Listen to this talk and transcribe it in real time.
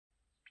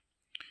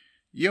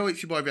Yo,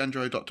 it's your boy the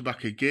Android Doctor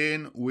back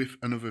again with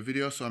another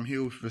video. So I'm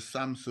here with the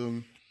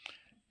Samsung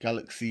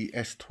Galaxy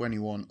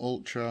S21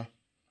 Ultra.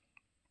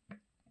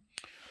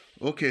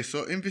 Okay,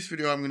 so in this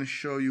video I'm going to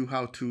show you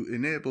how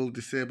to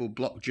disable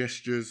block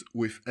gestures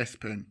with S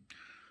Pen.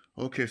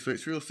 Okay, so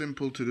it's real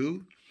simple to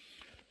do.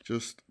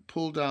 Just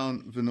pull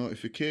down the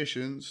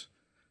notifications,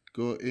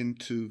 go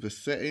into the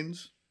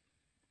settings,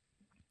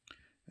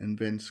 and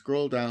then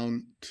scroll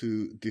down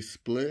to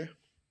display.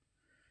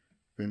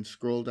 Then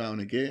scroll down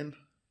again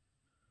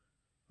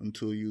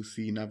until you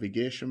see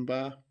navigation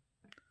bar,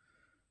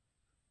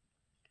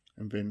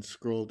 and then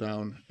scroll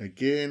down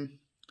again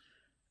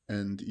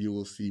and you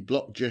will see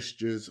block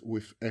gestures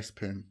with S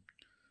Pen.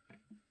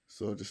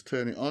 So just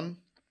turn it on.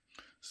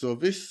 So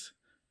this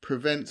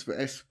prevents the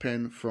S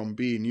Pen from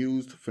being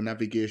used for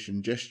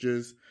navigation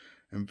gestures,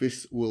 and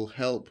this will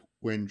help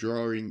when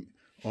drawing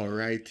or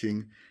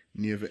writing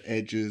near the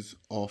edges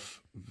of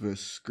the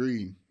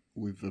screen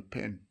with the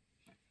pen.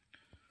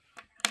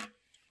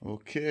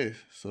 Okay,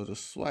 so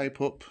just swipe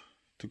up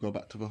to go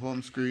back to the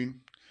home screen,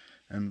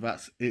 and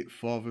that's it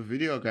for the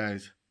video,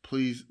 guys.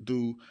 Please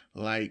do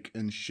like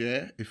and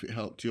share if it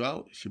helped you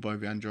out. It's your boy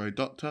the Android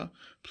Doctor.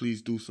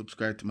 Please do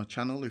subscribe to my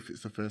channel if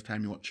it's the first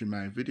time you're watching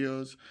my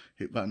videos.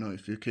 Hit that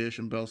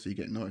notification bell so you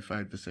get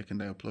notified the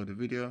second I upload a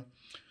video.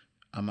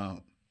 I'm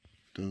out.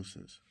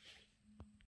 Deuces.